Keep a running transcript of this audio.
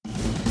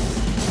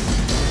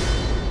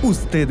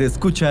Usted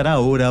escuchará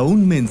ahora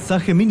un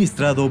mensaje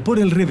ministrado por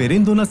el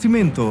Reverendo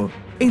Nascimento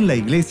en la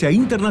Iglesia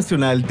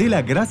Internacional de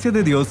la Gracia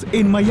de Dios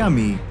en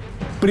Miami.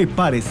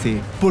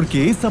 Prepárese,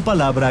 porque esa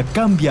palabra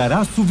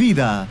cambiará su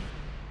vida.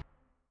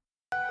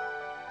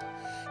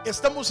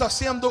 Estamos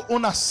haciendo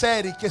una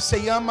serie que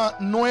se llama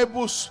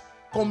Nuevos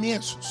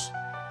Comienzos,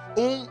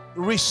 un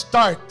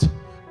restart,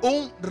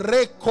 un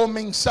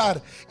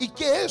recomenzar. ¿Y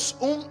qué es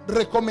un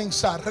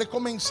recomenzar?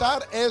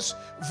 Recomenzar es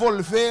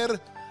volver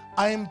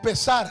a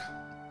empezar,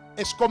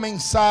 es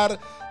comenzar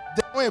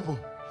de nuevo.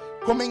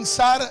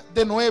 Comenzar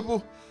de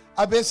nuevo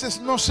a veces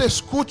no se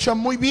escucha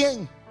muy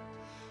bien,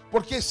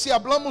 porque si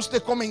hablamos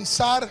de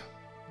comenzar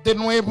de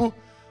nuevo,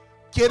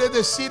 quiere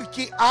decir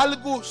que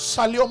algo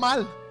salió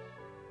mal,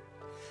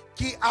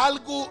 que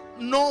algo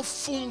no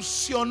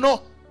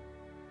funcionó.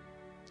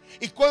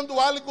 Y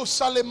cuando algo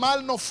sale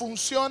mal, no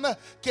funciona,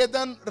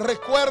 quedan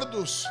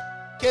recuerdos,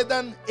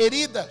 quedan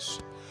heridas.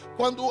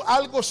 Cuando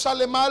algo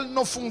sale mal,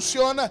 no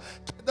funciona,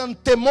 quedan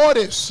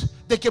temores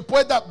de que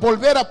pueda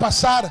volver a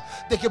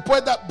pasar, de que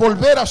pueda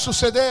volver a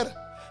suceder.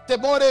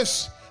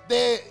 Temores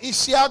de, ¿y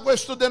si hago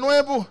esto de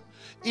nuevo?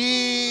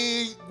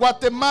 Y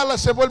Guatemala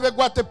se vuelve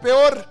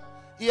Guatepeor.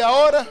 Y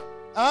ahora,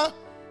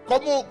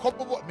 ¿cómo?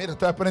 Mira,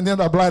 estoy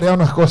aprendiendo a hablar ya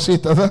unas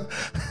cositas, ¿eh?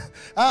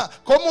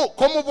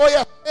 ¿Cómo voy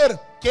a hacer?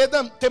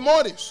 Quedan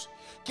temores,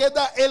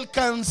 queda el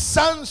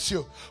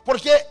cansancio,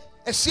 porque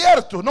es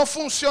cierto, no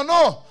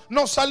funcionó,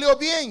 no salió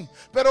bien,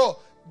 pero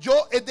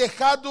yo he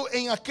dejado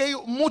en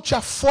aquello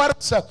mucha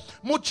fuerza,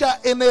 mucha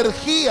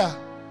energía.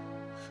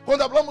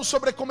 Cuando hablamos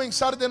sobre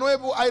comenzar de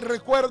nuevo, hay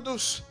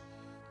recuerdos,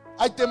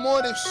 hay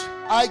temores,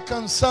 hay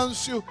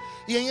cansancio,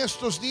 y en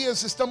estos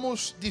días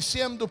estamos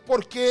diciendo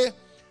por qué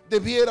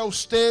debiera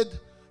usted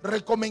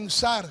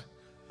recomenzar,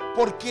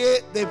 por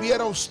qué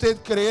debiera usted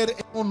creer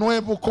en un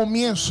nuevo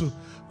comienzo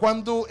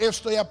cuando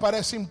esto ya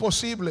parece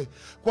imposible,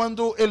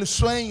 cuando el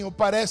sueño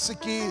parece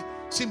que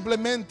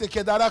simplemente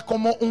quedará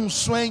como un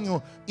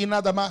sueño y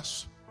nada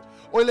más.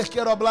 Hoy les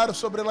quiero hablar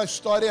sobre la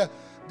historia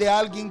de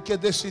alguien que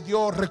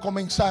decidió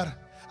recomenzar,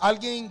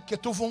 alguien que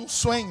tuvo un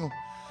sueño,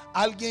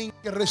 alguien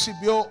que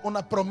recibió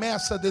una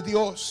promesa de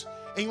Dios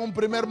en un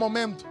primer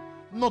momento.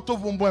 No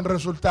tuvo un buen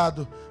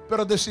resultado,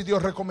 pero decidió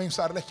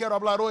recomenzar. Les quiero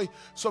hablar hoy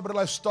sobre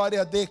la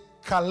historia de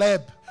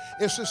Caleb.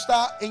 Eso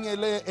está en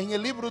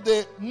el libro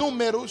de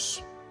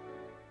Números.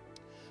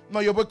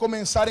 No, yo voy a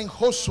comenzar en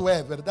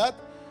Josué, ¿verdad?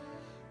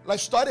 La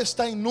historia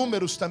está en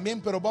Números también,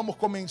 pero vamos a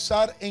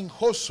comenzar en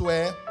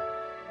Josué,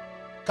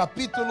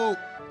 capítulo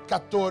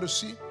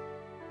 14,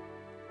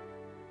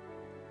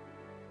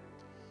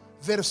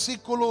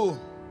 versículo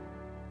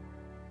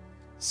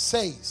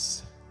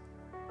 6.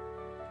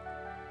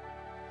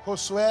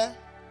 Josué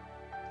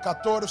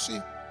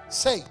 14,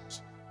 6.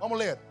 Vamos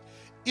a leer.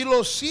 Y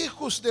los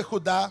hijos de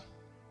Judá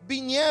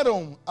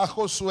vinieron a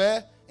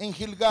Josué en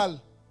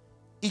Gilgal.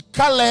 Y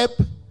Caleb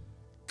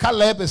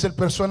es el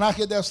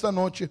personaje de esta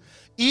noche,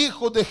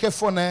 hijo de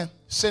Jefoné,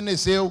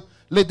 cenezeo,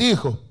 le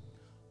dijo: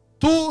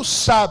 tú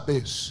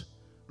sabes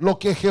lo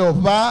que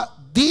Jehová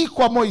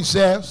dijo a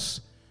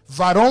Moisés,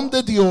 varón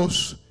de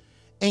Dios,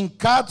 en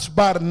Cades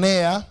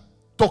Barnea,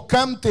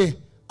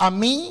 tocante a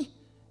mí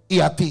y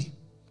a ti.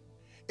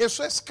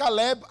 Eso es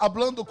Caleb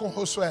hablando con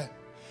Josué.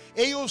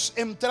 Ellos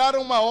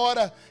entraron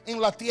ahora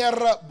en la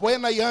tierra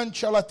buena y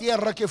ancha, la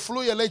tierra que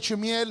fluye leche y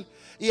miel,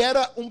 y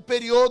era un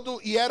periodo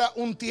y era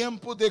un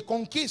tiempo de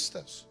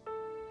conquistas.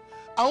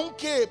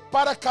 Aunque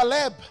para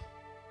Caleb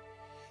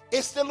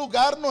este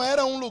lugar no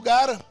era un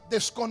lugar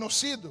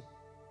desconocido.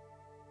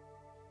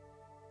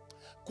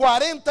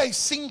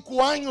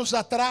 45 años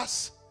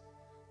atrás,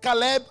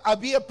 Caleb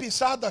había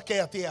pisado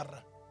aquella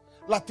tierra,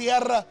 la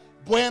tierra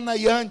buena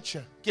y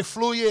ancha que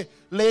fluye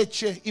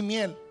leche y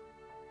miel.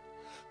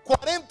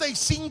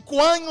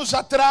 45 años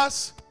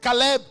atrás,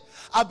 Caleb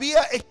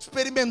había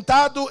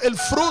experimentado el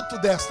fruto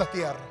de esta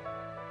tierra.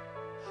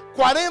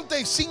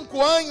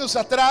 45 años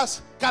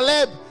atrás,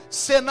 Caleb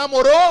se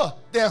enamoró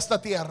de esta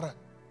tierra.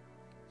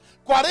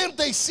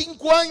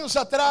 45 años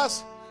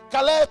atrás,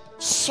 Caleb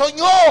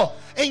soñó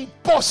en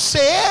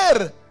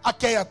poseer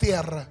aquella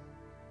tierra.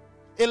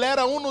 Él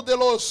era uno de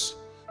los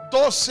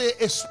 12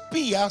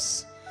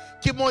 espías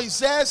que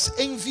Moisés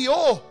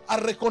envió a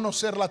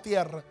reconocer la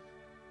tierra.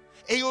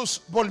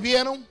 Ellos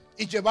volvieron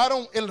y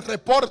llevaron el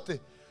reporte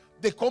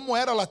de cómo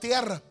era la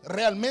tierra.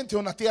 Realmente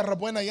una tierra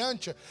buena y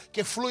ancha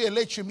que fluye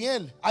leche y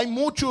miel. Hay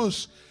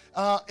muchos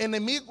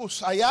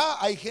enemigos allá.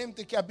 Hay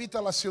gente que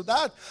habita la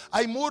ciudad.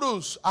 Hay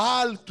muros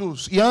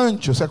altos y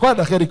anchos. ¿Se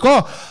acuerda,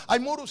 Jericó? Hay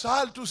muros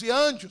altos y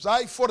anchos.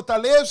 Hay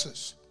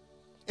fortalezas.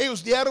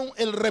 Ellos dieron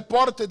el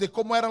reporte de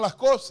cómo eran las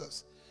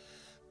cosas.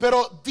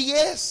 Pero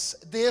 10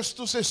 de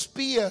estos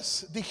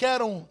espías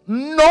dijeron: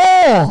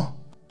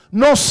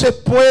 no se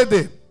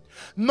puede.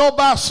 No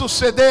va a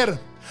suceder.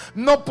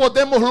 No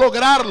podemos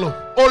lograrlo.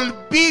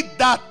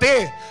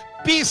 Olvídate.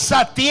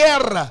 Pisa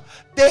tierra.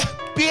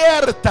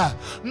 despierta.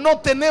 No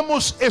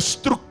tenemos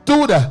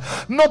estructura,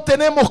 no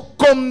tenemos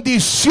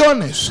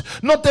condiciones,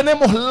 no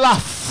tenemos la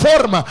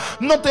forma,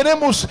 no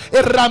tenemos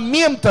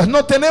herramientas,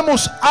 no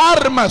tenemos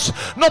armas,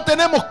 no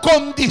tenemos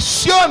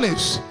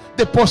condiciones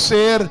de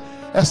poseer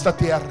esta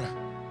tierra.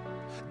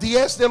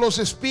 10 de los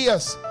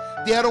espías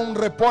dieron un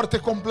reporte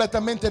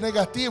completamente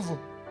negativo.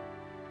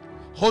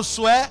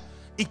 Josué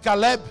y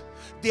Caleb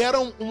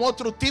dieron un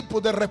otro tipo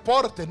de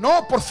reporte.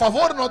 No, por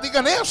favor, no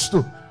digan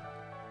esto.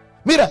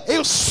 Mira,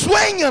 ellos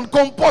sueñan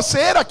con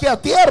poseer aquella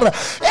tierra.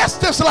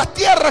 Esta es la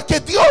tierra que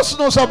Dios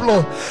nos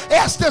habló.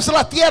 Esta es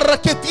la tierra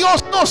que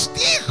Dios nos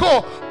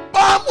dijo,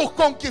 vamos a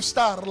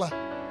conquistarla.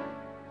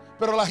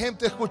 Pero la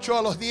gente escuchó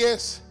a los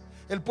 10.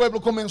 El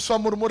pueblo comenzó a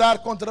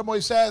murmurar contra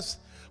Moisés.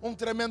 Un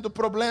tremendo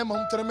problema,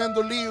 un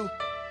tremendo lío.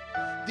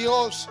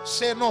 Dios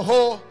se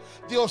enojó.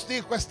 Dios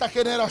dijo: esta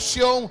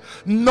generación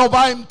no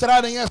va a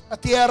entrar en esta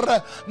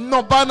tierra,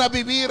 no van a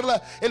vivirla.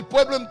 El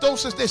pueblo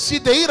entonces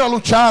decide ir a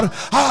luchar.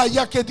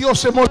 Ya que Dios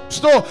se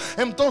molestó,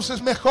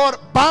 entonces mejor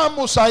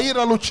vamos a ir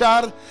a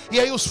luchar. Y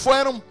ellos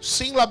fueron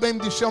sin la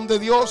bendición de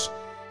Dios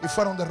y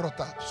fueron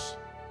derrotados.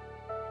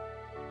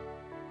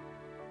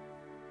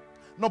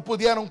 No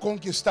pudieron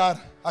conquistar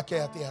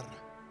aquella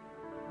tierra.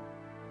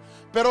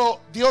 Pero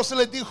Dios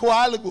les dijo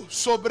algo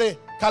sobre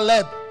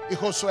Caleb y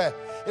Josué.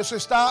 Eso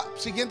está,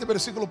 siguiente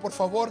versículo por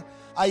favor,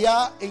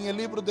 allá en el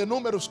libro de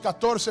Números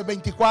 14,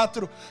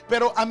 24.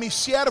 Pero a mi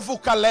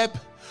siervo Caleb,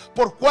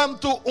 por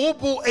cuanto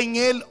hubo en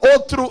él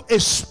otro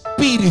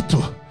espíritu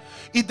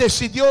y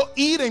decidió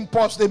ir en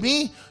pos de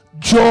mí,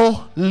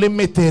 yo le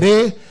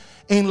meteré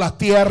en la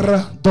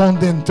tierra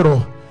donde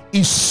entró,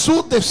 y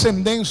su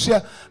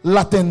descendencia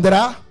la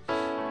tendrá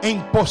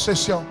en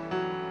posesión.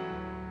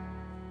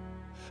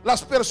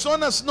 Las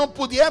personas no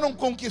pudieron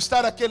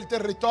conquistar aquel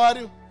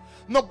territorio,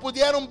 no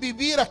pudieron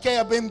vivir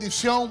aquella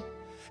bendición.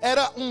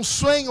 Era un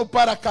sueño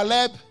para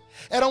Caleb,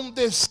 era un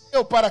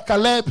deseo para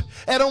Caleb,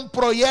 era un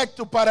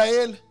proyecto para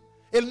él.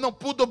 Él no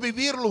pudo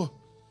vivirlo,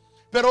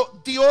 pero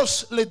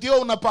Dios le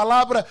dio una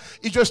palabra.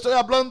 Y yo estoy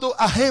hablando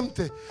a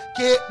gente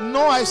que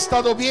no ha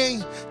estado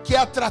bien, que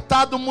ha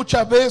tratado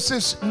muchas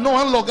veces, no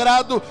han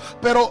logrado,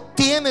 pero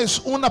tienes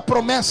una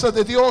promesa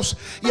de Dios.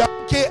 Y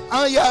aunque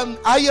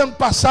hayan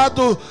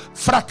pasado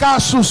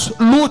fracasos,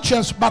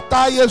 luchas,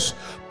 batallas,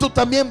 tú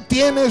también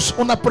tienes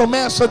una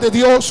promesa de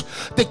Dios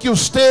de que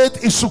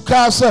usted y su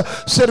casa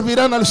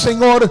servirán al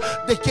Señor,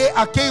 de que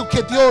aquello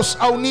que Dios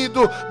ha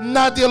unido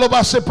nadie lo va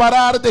a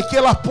separar, de que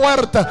la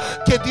puerta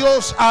que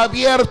Dios ha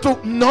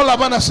abierto no la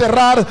van a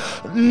cerrar,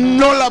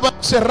 no la van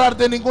a cerrar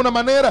de ninguna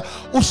manera.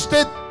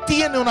 Usted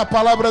tiene una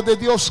palabra de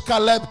Dios.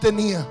 Caleb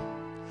tenía,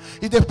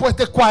 y después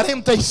de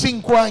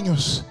 45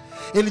 años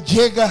él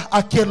llega a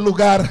aquel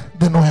lugar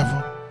de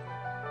nuevo.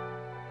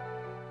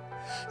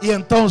 Y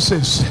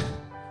entonces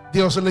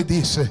Dios le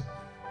dice: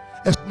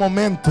 es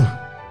momento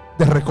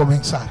de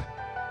recomenzar.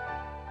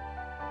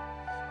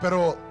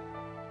 Pero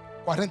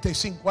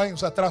 45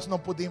 años atrás no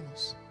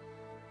pudimos.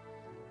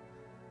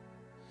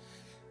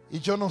 Y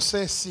yo no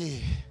sé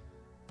si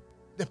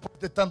después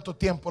de tanto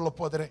tiempo lo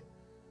podré.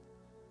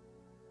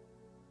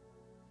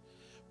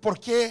 ¿Por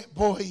qué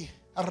voy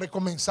a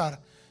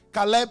recomenzar?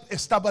 Caleb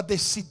estaba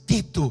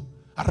decidido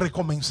a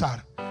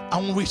recomenzar, a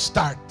un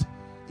restart.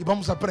 Y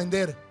vamos a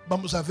aprender,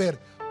 vamos a ver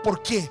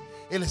por qué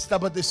él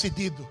estaba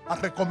decidido a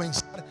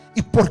recomenzar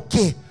y por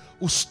qué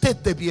usted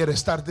debiera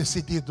estar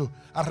decidido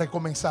a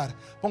recomenzar.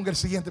 Ponga el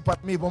siguiente para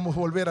mí. Vamos a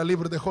volver al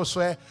libro de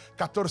Josué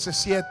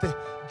 14:7.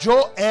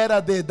 Yo era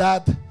de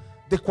edad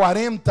de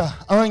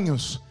 40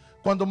 años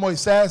cuando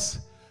Moisés,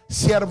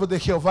 siervo de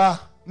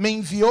Jehová, me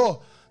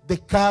envió de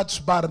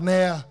Cades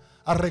Barnea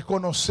a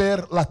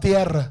reconocer la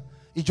tierra,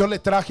 y yo le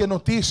traje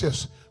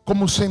noticias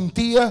como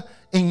sentía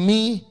en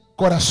mi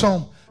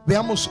corazón.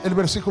 Veamos el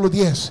versículo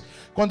 10.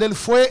 Cuando él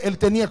fue, él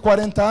tenía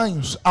 40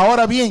 años.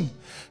 Ahora bien,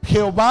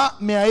 Jehová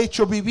me ha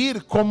hecho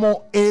vivir,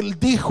 como él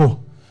dijo,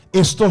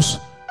 estos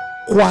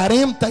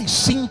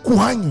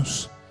 45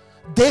 años,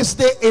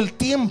 desde el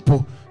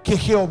tiempo que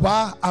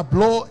Jehová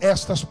habló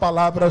estas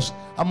palabras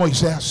a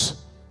Moisés.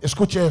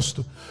 Escuche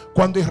esto: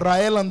 cuando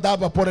Israel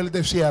andaba por el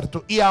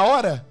desierto. Y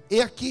ahora,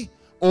 he aquí,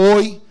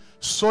 hoy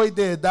soy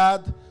de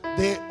edad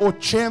de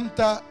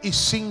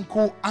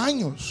 85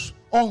 años.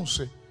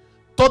 11.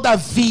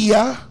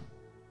 Todavía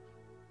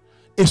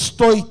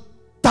estoy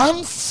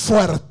tan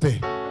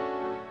fuerte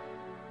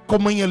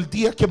como en el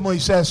día que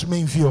Moisés me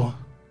envió.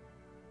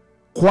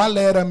 ¿Cuál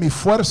era mi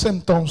fuerza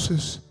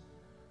entonces?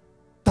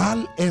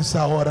 Tal es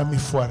ahora mi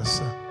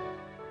fuerza,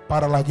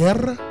 para la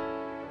guerra,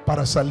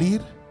 para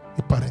salir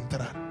y para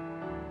entrar.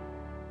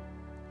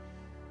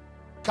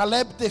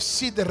 Caleb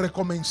decide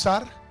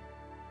recomenzar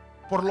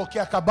por lo que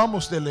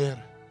acabamos de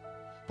leer,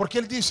 porque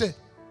él dice: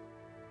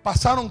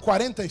 pasaron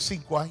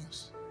 45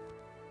 años,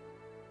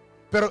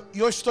 pero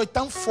yo estoy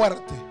tan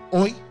fuerte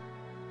hoy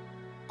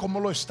como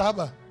lo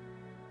estaba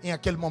en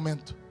aquel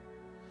momento.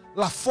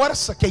 La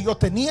fuerza que yo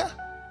tenía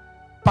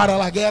para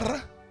la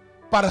guerra,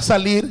 para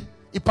salir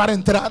y para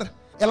entrar,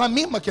 es la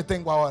misma que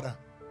tengo ahora.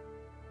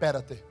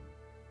 Espérate.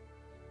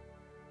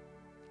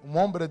 Un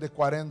hombre de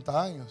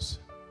 40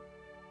 años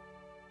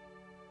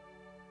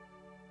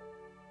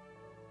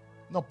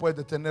no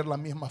puede tener la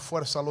misma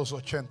fuerza a los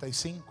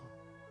 85.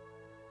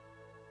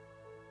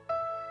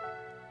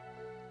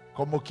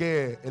 Como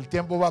que el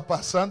tiempo va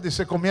pasando y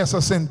se comienza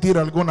a sentir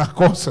algunas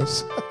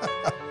cosas.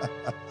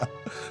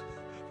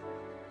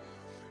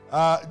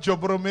 Yo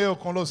bromeo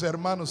con los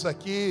hermanos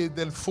aquí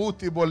del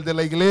fútbol de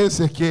la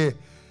iglesia que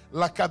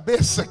la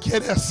cabeza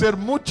quiere hacer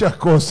muchas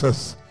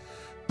cosas,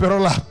 pero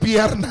las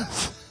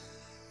piernas,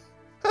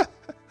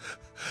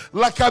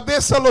 la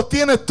cabeza lo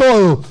tiene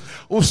todo.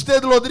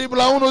 Usted lo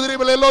dribla uno,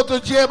 dribla el otro,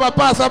 lleva,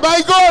 pasa, va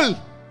y gol.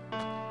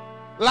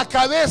 La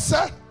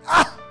cabeza,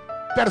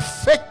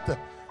 perfecta,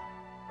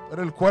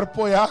 pero el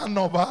cuerpo ya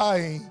no va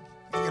en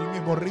el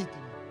mismo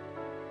ritmo.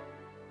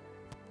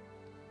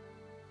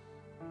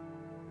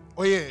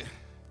 Oye,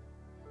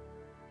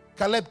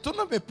 Caleb, tú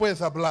no me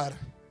puedes hablar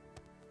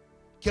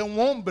que un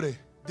hombre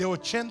de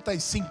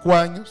 85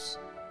 años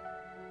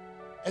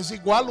es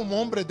igual a un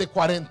hombre de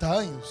 40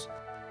 años.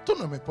 Tú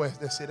no me puedes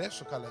decir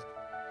eso, Caleb.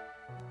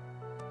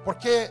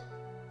 Porque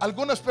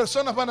algunas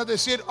personas van a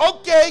decir,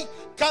 ok,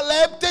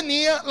 Caleb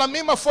tenía la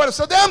misma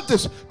fuerza de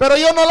antes, pero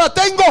yo no la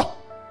tengo.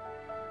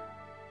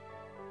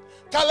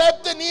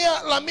 Caleb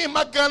tenía la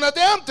misma gana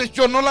de antes,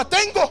 yo no la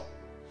tengo.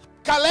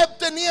 Caleb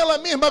tenía la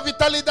misma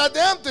vitalidad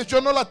de antes, yo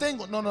no la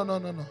tengo. No.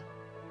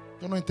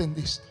 Tú no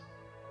entendiste.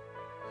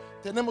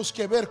 Tenemos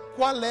que ver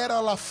cuál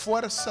era la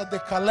fuerza de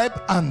Caleb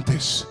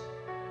antes.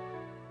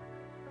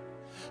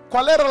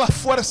 ¿Cuál era la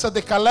fuerza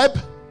de Caleb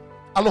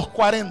a los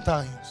 40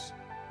 años?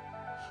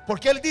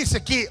 Porque él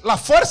dice que la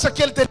fuerza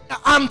que él tenía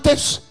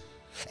antes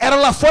era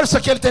la fuerza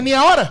que él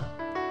tenía ahora.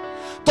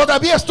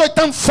 Todavía estoy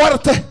tan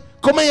fuerte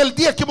como en el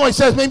día que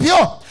Moisés me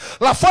envió.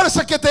 La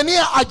fuerza que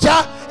tenía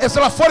allá es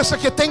la fuerza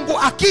que tengo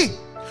aquí.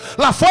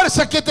 La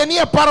fuerza que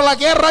tenía para la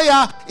guerra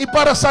allá y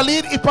para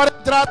salir y para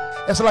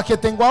entrar es la que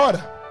tengo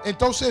ahora.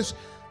 Entonces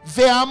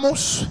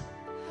veamos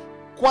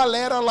cuál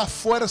era la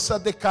fuerza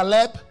de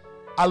Caleb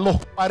a los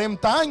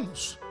 40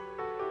 años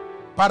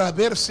para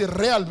ver si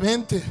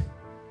realmente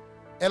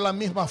es la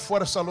misma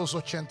fuerza a los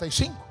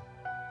 85.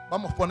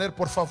 Vamos a poner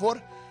por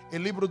favor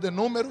el libro de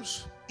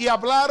Números. Y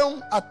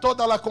hablaron a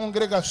toda la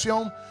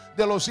congregación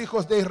de los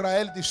hijos de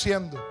Israel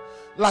diciendo: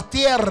 la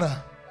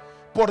tierra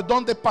por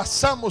donde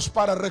pasamos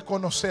para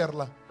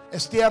reconocerla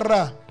es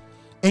tierra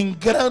en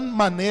gran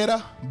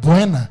manera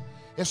buena.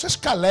 Eso es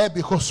Caleb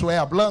y Josué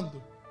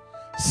hablando.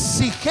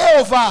 Si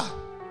Jehová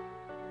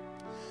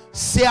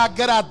se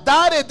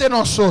agradare de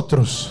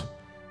nosotros,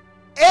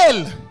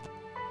 Él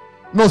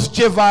nos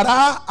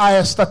llevará a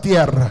esta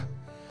tierra.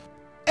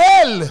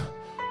 Él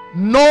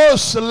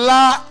nos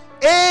la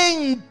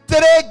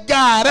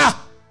entregará.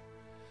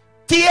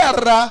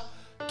 Tierra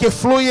que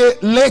fluye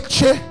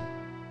leche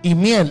y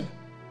miel.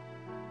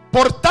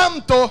 Por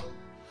tanto,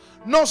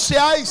 no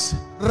seáis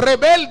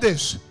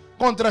rebeldes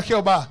contra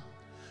Jehová,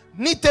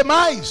 ni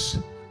temáis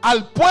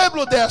al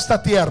pueblo de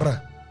esta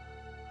tierra,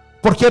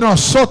 porque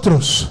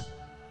nosotros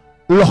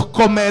los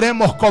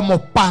comeremos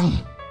como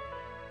pan.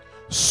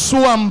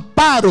 Su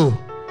amparo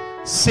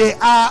se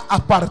ha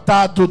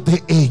apartado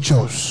de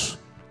ellos,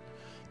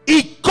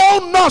 y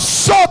con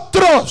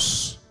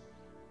nosotros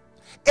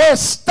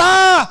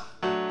está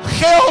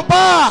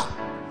Jehová.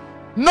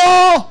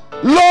 No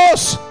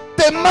los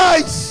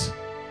temáis.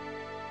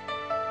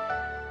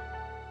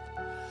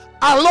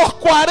 A los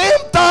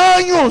 40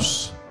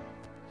 años,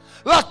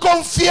 la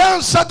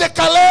confianza de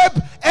Caleb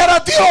era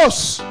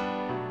Dios.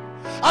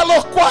 A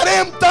los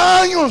 40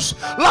 años,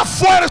 la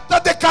fuerza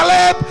de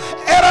Caleb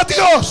era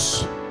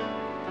Dios.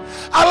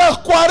 A los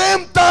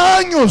 40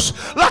 años,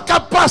 la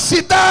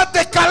capacidad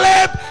de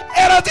Caleb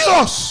era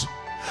Dios.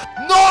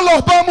 No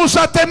los vamos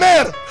a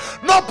temer,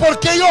 no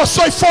porque yo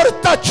soy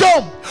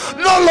fortachón.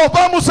 No los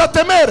vamos a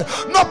temer,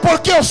 no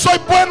porque yo soy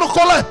bueno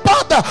con la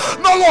espada.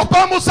 No los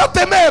vamos a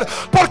temer,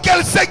 porque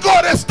el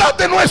Señor está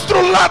de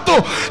nuestro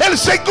lado. El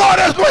Señor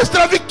es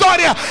nuestra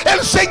victoria.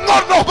 El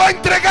Señor nos va a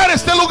entregar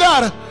este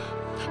lugar.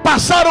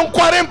 Pasaron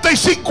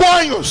 45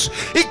 años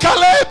y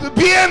Caleb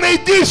viene y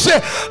dice: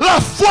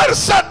 la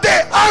fuerza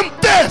de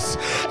antes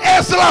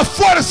es la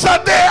fuerza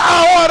de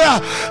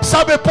ahora.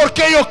 ¿Sabe por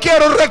qué yo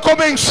quiero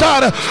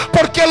recomenzar?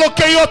 Porque lo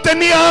que yo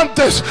tenía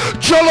antes,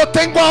 yo lo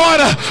tengo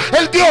ahora.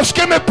 El Dios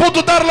que me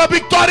pudo dar la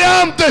victoria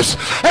antes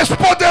es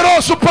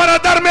poderoso para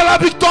darme la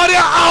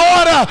victoria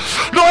ahora.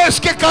 No es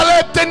que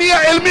Caleb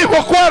tenía el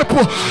mismo cuerpo,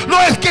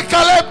 no es que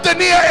Caleb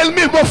tenía el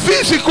mismo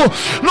físico,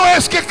 no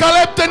es que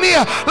Caleb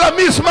tenía la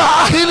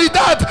misma agilidad,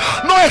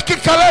 no es que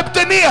Caleb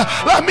tenía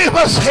las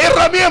mismas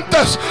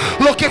herramientas.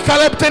 Lo que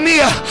Caleb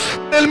tenía,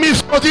 el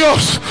mismo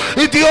Dios.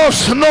 Y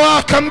Dios no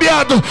ha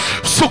cambiado.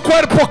 Su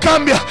cuerpo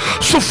cambia,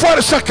 su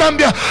fuerza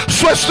cambia,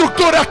 su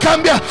estructura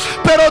cambia,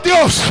 pero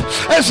Dios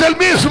es el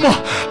mismo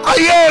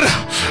ayer,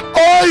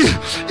 hoy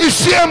y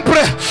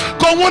siempre.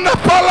 Con una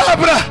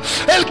palabra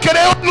Él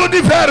creó el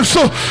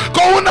universo.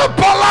 Con una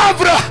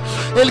palabra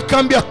Él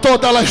cambia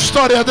toda la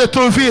historia de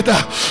tu vida.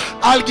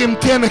 Alguien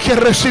tiene que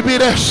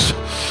recibir eso.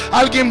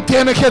 Alguien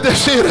tiene que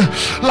decir: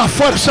 la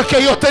fuerza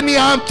que yo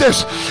tenía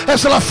antes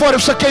es la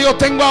fuerza que yo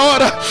tengo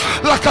ahora.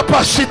 La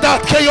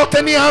capacidad que yo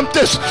tenía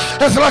antes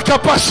es la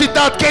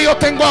capacidad que yo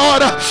tengo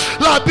ahora.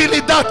 La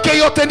habilidad que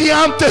yo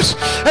tenía antes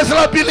es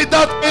la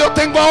habilidad que yo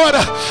tengo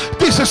ahora.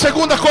 Dice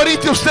 2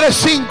 Corintios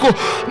 3:5: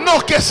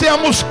 no que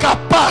seamos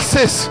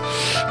capaces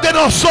de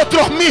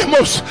nosotros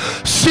mismos,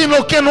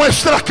 sino que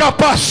nuestra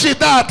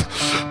capacidad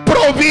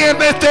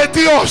proviene de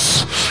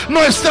Dios.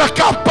 Nuestra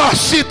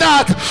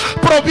capacidad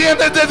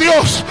proviene de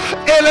Dios.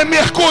 Él es mi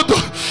escudo,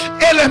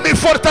 Él es mi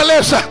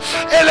fortaleza,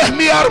 Él es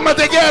mi arma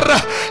de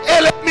guerra,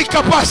 Él es mi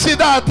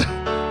capacidad.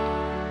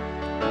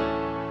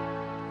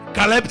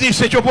 Caleb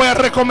dice: yo voy a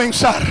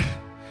recomenzar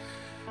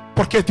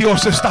porque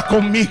Dios está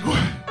conmigo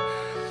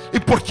y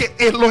porque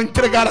Él lo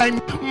entregará en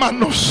mis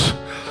manos.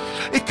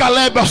 Y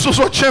Caleb a sus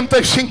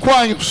 85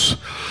 años,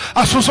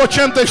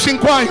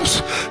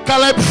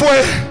 Caleb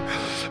fue,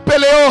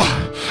 peleó,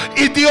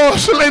 y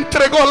Dios le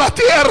entregó la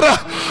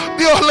tierra,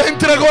 Dios le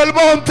entregó el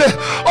monte.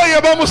 Oye,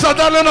 vamos a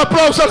darle un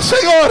aplauso al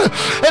Señor.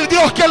 El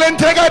Dios que le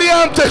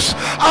entregaría antes,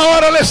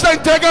 ahora le está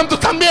entregando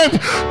también.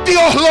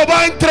 Dios lo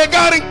va a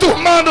entregar en tus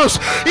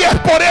manos, y es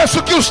por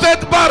eso que usted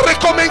va a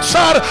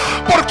recomenzar,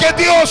 porque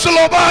Dios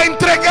lo va a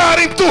entregar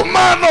en tus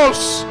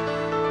manos.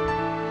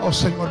 Oh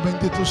Señor,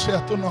 bendito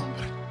sea tu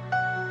nombre.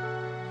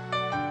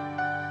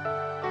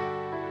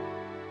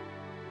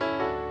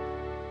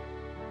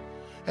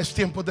 Es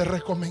tiempo de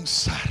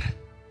recomenzar.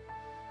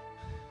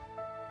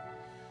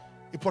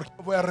 ¿Y por qué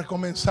voy a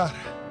recomenzar?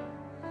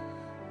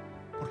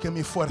 Porque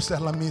mi fuerza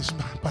es la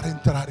misma para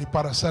entrar y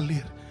para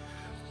salir.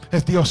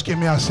 Es Dios quien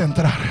me hace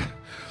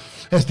entrar.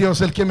 Es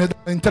Dios el que me da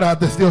la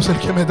entrada, es Dios el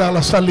que me da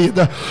la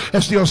salida,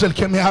 es Dios el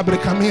que me abre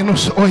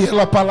caminos. Oye,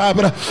 la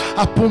palabra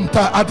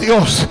apunta a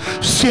Dios,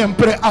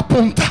 siempre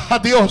apunta a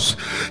Dios.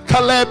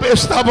 Caleb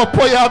estaba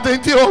apoyado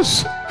en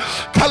Dios.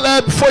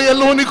 Caleb fue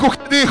el único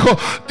que dijo: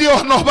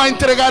 Dios nos va a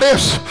entregar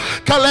eso.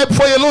 Caleb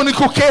fue el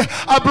único que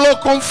habló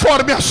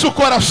conforme a su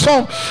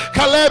corazón.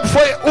 Caleb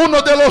fue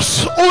uno de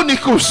los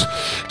únicos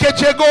que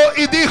llegó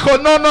y dijo: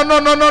 no.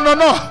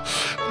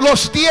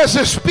 Los 10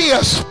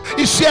 espías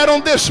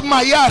hicieron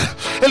desmayar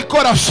el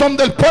corazón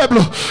del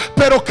pueblo,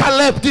 pero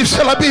Caleb,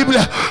 dice la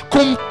Biblia,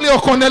 cumplió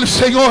con el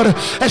Señor.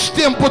 Es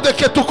tiempo de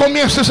que tú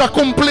comiences a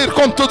cumplir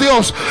con tu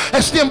Dios.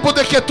 Es tiempo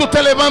de que tú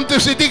te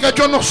levantes y digas: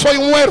 yo no soy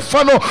un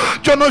huérfano,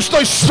 yo no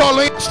estoy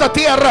solo en esta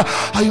tierra.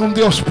 Hay un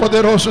Dios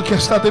poderoso que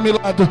está de mi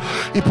lado,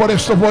 y por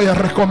eso voy a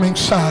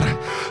recomenzar,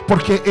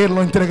 porque Él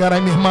lo entregará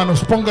en mis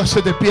manos.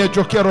 Póngase de pie,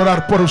 yo quiero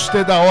orar por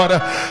usted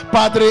ahora.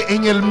 Padre,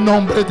 en el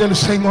nombre del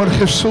Señor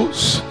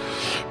Jesús,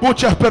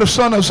 muchas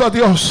personas, oh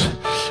Dios,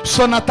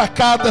 son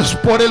atacadas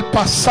por el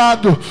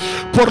pasado,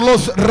 por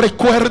los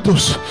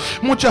recuerdos.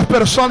 Muchas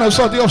personas,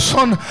 oh Dios,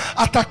 son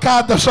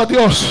atacadas, oh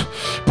Dios,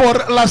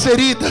 por las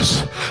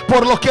heridas,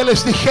 por lo que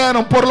les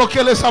dijeron, por lo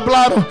que les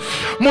hablaron.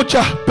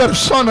 Muchas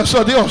personas,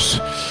 oh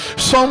Dios,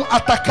 son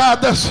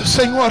atacadas,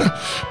 Señor,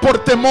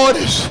 por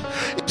temores.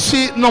 Y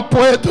si no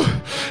puedo,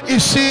 y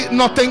si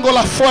no tengo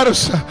la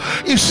fuerza,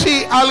 y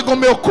si algo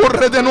me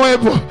ocurre de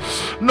nuevo.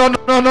 No.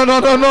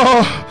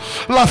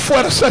 La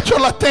fuerza yo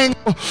la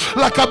tengo,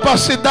 la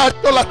capacidad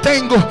yo la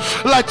tengo,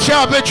 la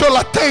llave yo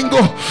la tengo.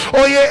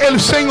 Oye, el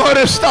Señor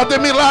está de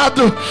mi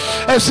lado.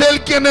 Es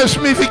Él quien es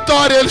mi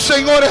victoria. El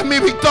Señor es mi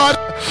victoria.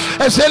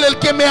 Es Él el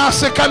que me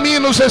hace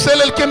caminos, es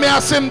Él el que me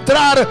hace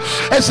entrar,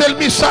 es Él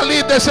mi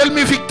salida, es Él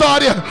mi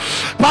victoria.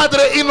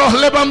 Padre, y nos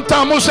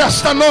levantamos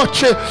esta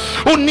noche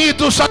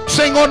unidos al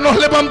Señor. Nos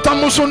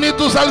levantamos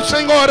unidos al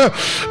Señor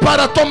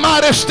para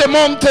tomar este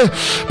monte,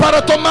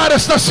 para tomar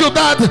esta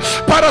ciudad,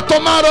 para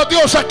tomar, oh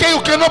Dios,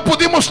 aquello que no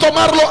pudimos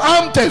tomarlo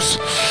antes,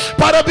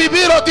 para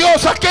vivir, oh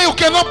Dios, aquello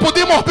que no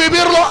pudimos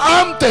vivirlo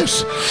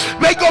antes.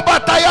 Vengo a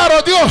batallar,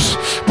 oh Dios,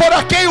 por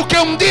aquello que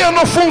un día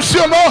no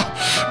funcionó.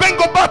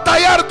 Vengo a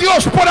batallar,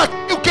 Dios, por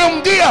aquello que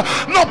un día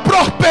no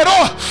prosperó.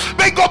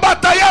 Vengo a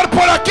batallar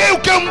por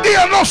aquello que un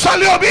día no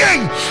salió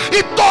bien,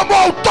 y tomo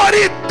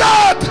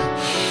autoridad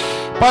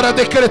para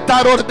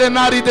decretar,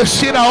 ordenar y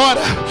decir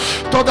ahora: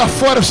 toda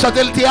fuerza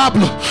del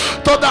diablo,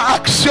 toda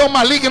acción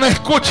maligna,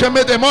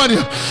 escúcheme,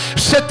 demonio,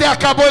 se te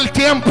acabó el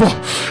tiempo,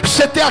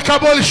 se te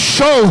acabó el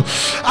show.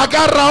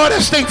 Agarra ahora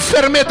esta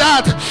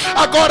enfermedad,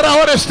 agarra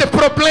ahora este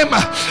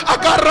problema,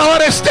 agarra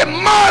ahora este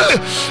mal,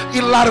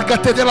 y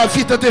lárgate de la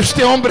vida de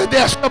este hombre,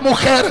 de esta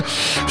mujer.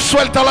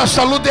 Suelta la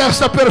salud de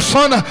esta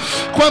persona.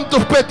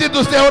 ¿Cuántos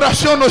pedidos de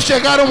oración nos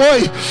llegaron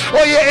hoy?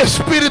 Oye,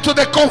 espíritu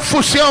de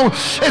confusión,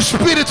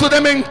 espíritu de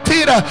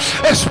mentira,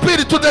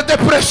 espíritu de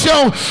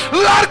depresión,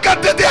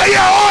 lárgate de ahí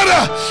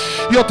ahora.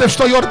 Yo te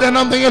estoy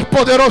ordenando en el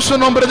poderoso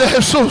nombre de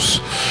Jesús.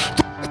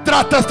 Tú que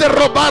tratas de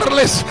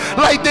robarles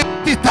la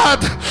identidad,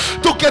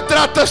 tú que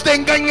tratas de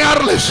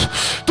engañarles,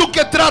 tú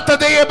que tratas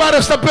de llevar a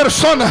esta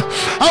persona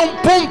a un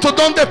punto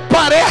donde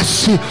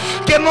parece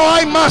que no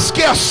hay más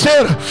que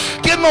hacer,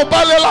 que no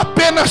vale la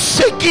pena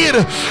seguir,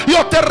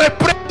 yo te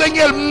reprendo en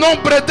el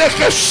nombre de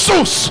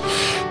Jesús.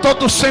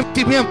 todo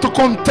sentimiento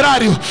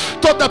contrario,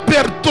 toda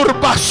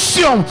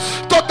perturbación,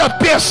 toda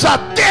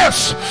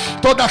pesadez,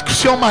 toda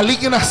acción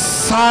maligna,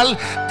 sal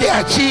de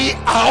allí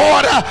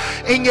ahora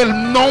en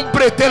el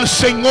nombre del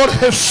Señor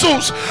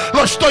Jesús.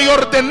 Lo estoy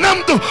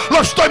ordenando,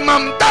 lo estoy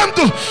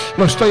mandando,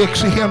 lo estoy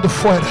exigiendo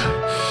fuera.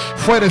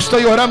 Fuera.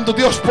 Estoy orando,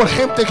 Dios, por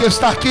gente que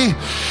está aquí,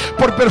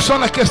 por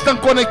personas que están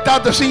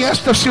conectadas en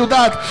esta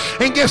ciudad,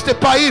 en este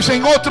país,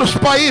 en otros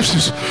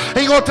países,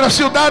 en otras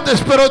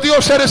ciudades. Pero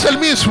Dios, eres el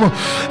mismo,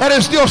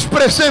 eres Dios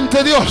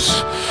presente,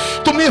 Dios.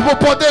 Tu mismo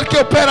poder que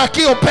opera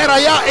aquí, opera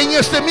allá en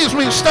este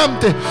mismo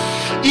instante.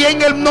 Y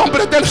en el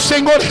nombre del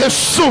Señor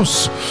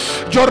Jesús,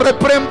 yo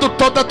reprendo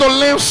toda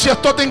dolencia,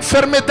 toda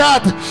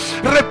enfermedad.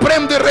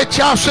 Reprendo y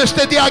rechazo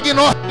este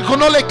diagnóstico.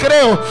 No le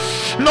creo,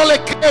 no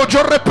le creo.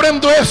 Yo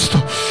reprendo esto.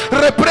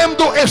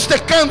 Reprendo este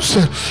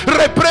cáncer,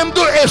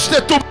 reprendo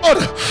este tumor.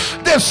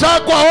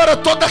 Deshago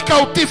ahora toda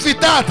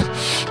cautividad,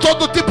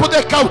 todo tipo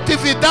de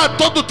cautividad,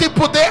 todo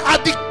tipo de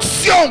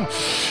adicción.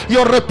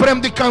 Yo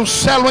reprendo y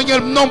cancelo en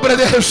el nombre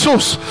de Jesús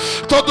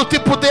todo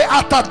tipo de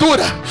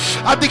atadura,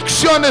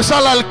 adicciones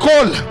al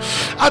alcohol,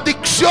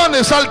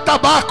 adicciones al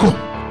tabaco,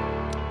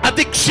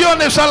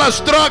 adicciones a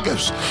las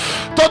drogas,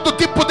 todo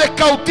tipo de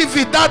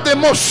cautividad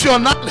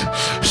emocional,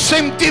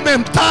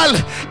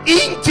 sentimental,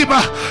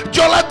 íntima.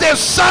 Yo la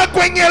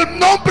deshago en el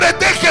nombre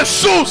de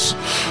Jesús.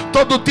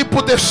 Todo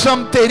tipo de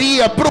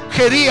santería,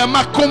 brujería,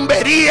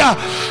 macumbería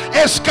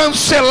es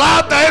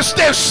cancelada, es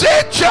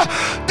deshecha,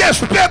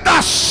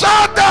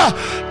 despedazada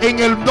en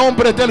el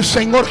nombre del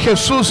Señor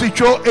Jesús. Y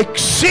yo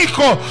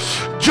exijo,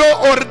 yo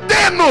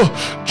ordeno,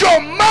 yo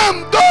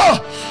mando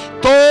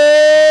todo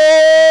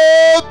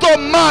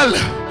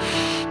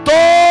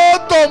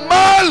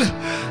mal,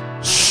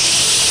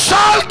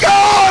 salga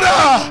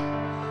ahora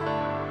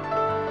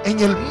en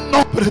el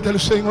nombre del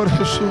Señor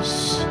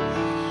Jesús.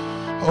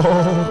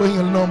 Oh, en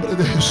el nombre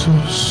de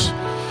Jesús.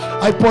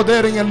 Hay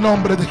poder en el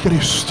nombre de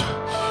Cristo.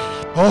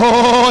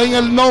 Oh, en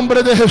el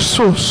nombre de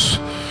Jesús.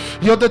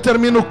 Yo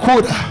determino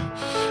cura.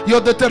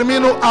 Yo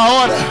determino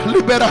ahora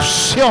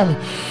liberación.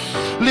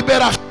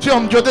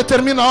 Liberación. Yo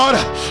determino ahora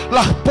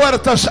las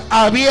puertas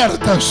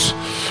abiertas.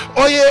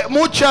 Oye,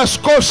 muchas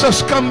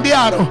cosas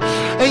cambiaron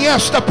en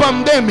esta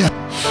pandemia,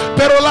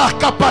 pero la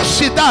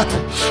capacidad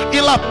y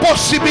la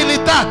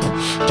posibilidad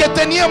que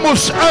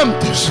teníamos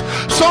antes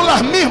son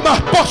las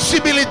mismas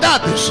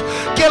posibilidades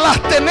que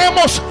las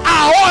tenemos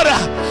ahora.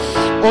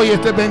 Oye,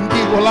 te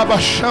bendigo, lava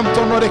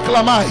shanto no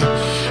reclamai,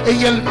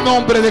 en el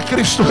nombre de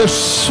Cristo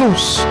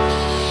Jesús.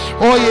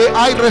 Oye,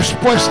 hay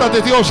respuesta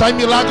de Dios, hay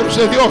milagros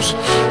de Dios,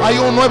 hay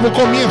un nuevo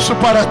comienzo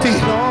para ti.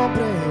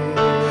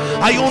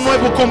 Hay un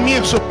nuevo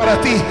comienzo para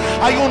ti.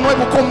 Hay un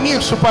nuevo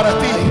comienzo para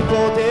ti.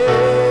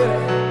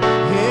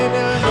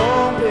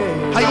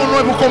 Hay un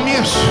nuevo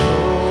comienzo.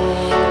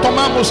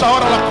 Tomamos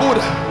ahora la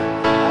cura.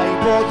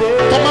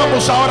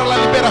 Tomamos ahora la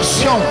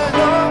liberación.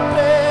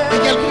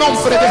 En el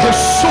nombre de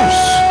Jesús.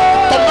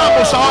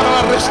 Tomamos ahora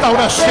la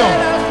restauración.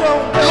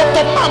 Lo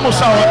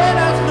tomamos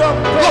ahora.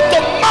 Lo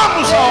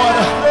tomamos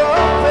ahora.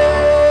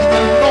 En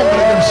el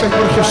nombre del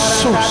Señor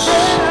Jesús.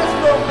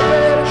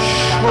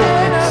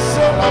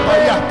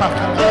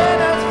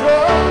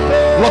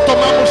 Lo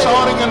tomamos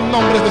ahora en el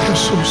nombre de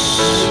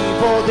Jesús.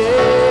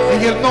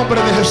 En el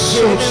nombre de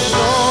Jesús.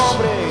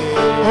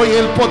 Hoy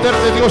el poder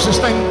de Dios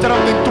está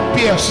entrando en tu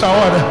pieza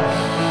ahora,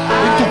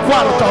 en tu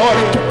cuarto ahora,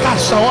 en tu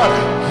casa ahora,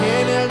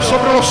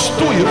 sobre los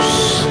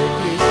tuyos.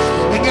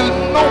 En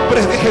el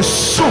nombre de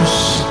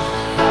Jesús.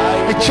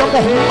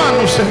 Echamos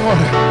manos, Señor,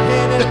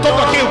 de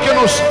todo aquello que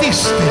nos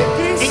diste.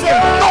 En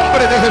el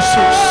nombre de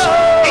Jesús.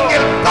 En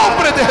el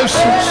nombre de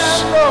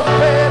Jesús.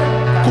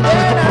 Cumple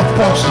tu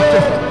propósito.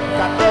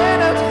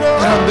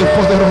 Grande y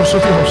poderoso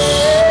Dios.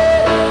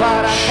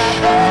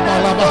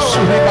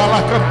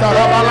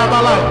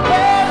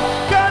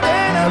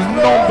 En el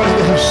nombre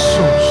de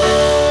Jesús,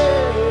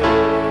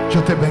 yo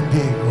te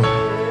bendigo.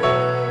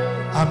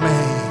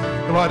 Amén.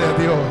 Gloria a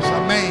Dios.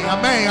 Amén,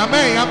 amén,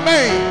 amén,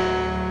 amén.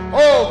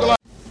 Oh, gloria.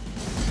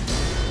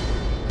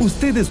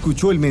 Usted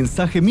escuchó el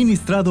mensaje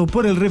ministrado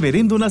por el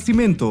Reverendo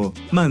Nascimento.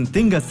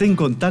 Manténgase en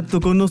contacto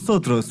con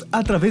nosotros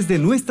a través de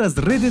nuestras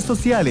redes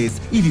sociales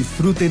y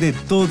disfrute de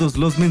todos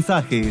los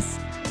mensajes.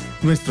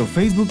 Nuestro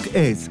Facebook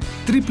es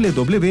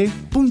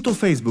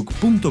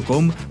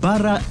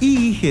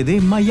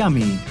www.facebook.com/IIGD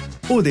Miami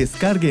o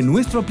descargue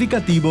nuestro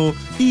aplicativo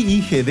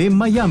IIGD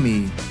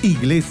Miami,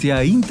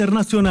 Iglesia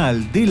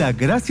Internacional de la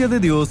Gracia de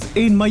Dios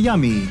en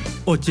Miami,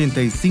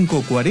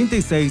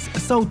 8546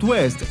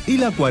 Southwest y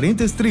la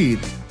 40 Street.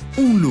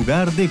 Un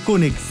lugar de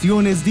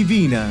conexiones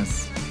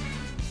divinas.